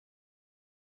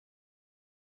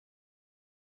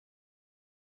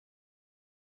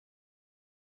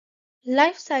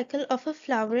Life cycle of a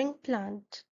flowering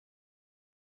plant.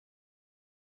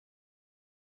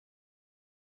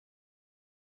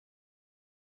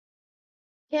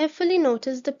 Carefully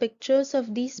notice the pictures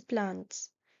of these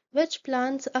plants. Which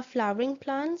plants are flowering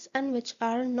plants and which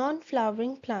are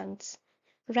non-flowering plants?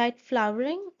 Write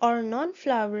flowering or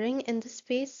non-flowering in the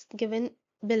space given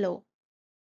below.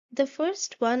 The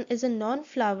first one is a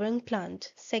non-flowering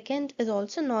plant. Second is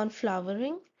also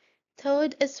non-flowering.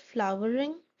 Third is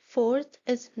flowering. Fourth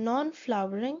is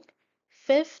non-flowering.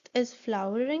 Fifth is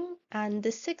flowering. And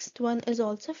the sixth one is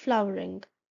also flowering.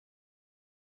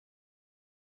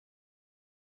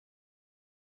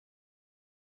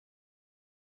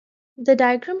 The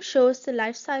diagram shows the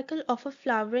life cycle of a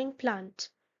flowering plant.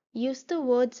 Use the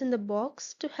words in the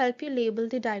box to help you label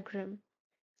the diagram.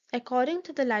 According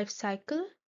to the life cycle,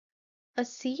 a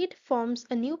seed forms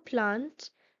a new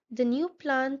plant, the new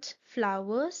plant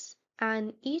flowers,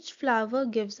 and each flower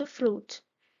gives a fruit.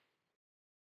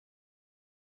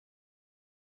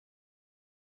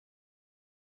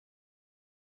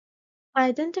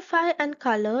 Identify and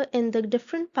color in the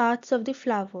different parts of the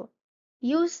flower.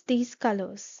 Use these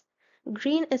colors.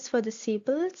 Green is for the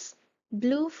sepals,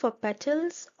 blue for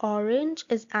petals, orange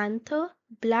is anther,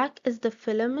 black is the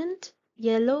filament,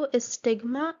 yellow is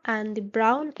stigma, and the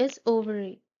brown is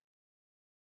ovary.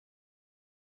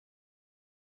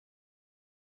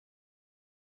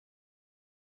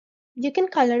 You can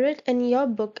color it in your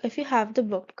book if you have the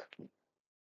book.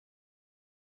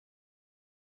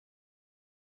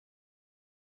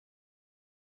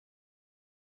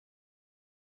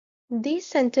 These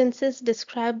sentences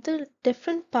describe the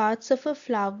different parts of a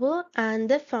flower and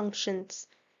their functions.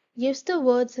 Use the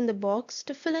words in the box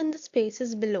to fill in the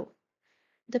spaces below.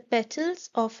 The petals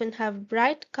often have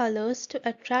bright colors to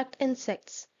attract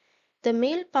insects. The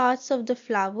male parts of the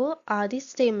flower are the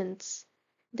stamens.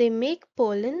 They make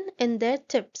pollen in their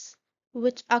tips,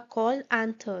 which are called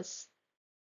anthers.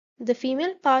 The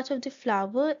female part of the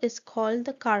flower is called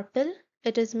the carpel.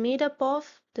 It is made up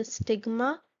of the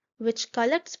stigma, which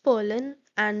collects pollen,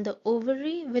 and the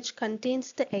ovary, which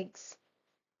contains the eggs.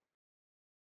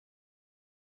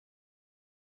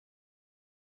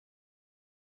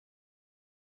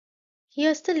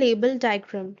 Here's the label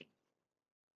diagram.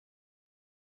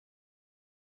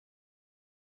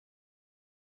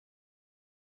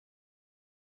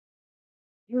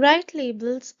 Write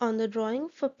labels on the drawing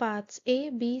for parts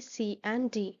A, B, C, and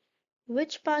D.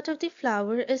 Which part of the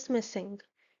flower is missing?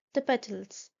 The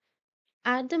petals.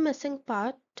 Add the missing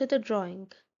part to the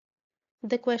drawing.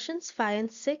 The questions 5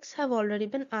 and 6 have already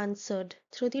been answered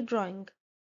through the drawing.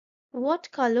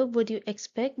 What color would you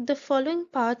expect the following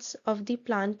parts of the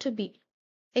plant to be?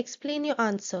 Explain your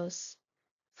answers.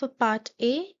 For part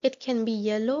A, it can be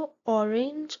yellow,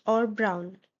 orange, or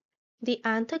brown. The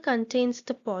anther contains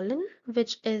the pollen,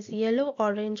 which is yellow,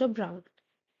 orange, or brown.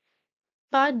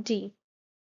 Part D.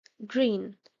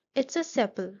 Green. It's a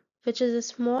sepal, which is a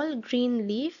small green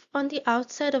leaf on the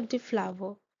outside of the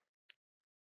flower.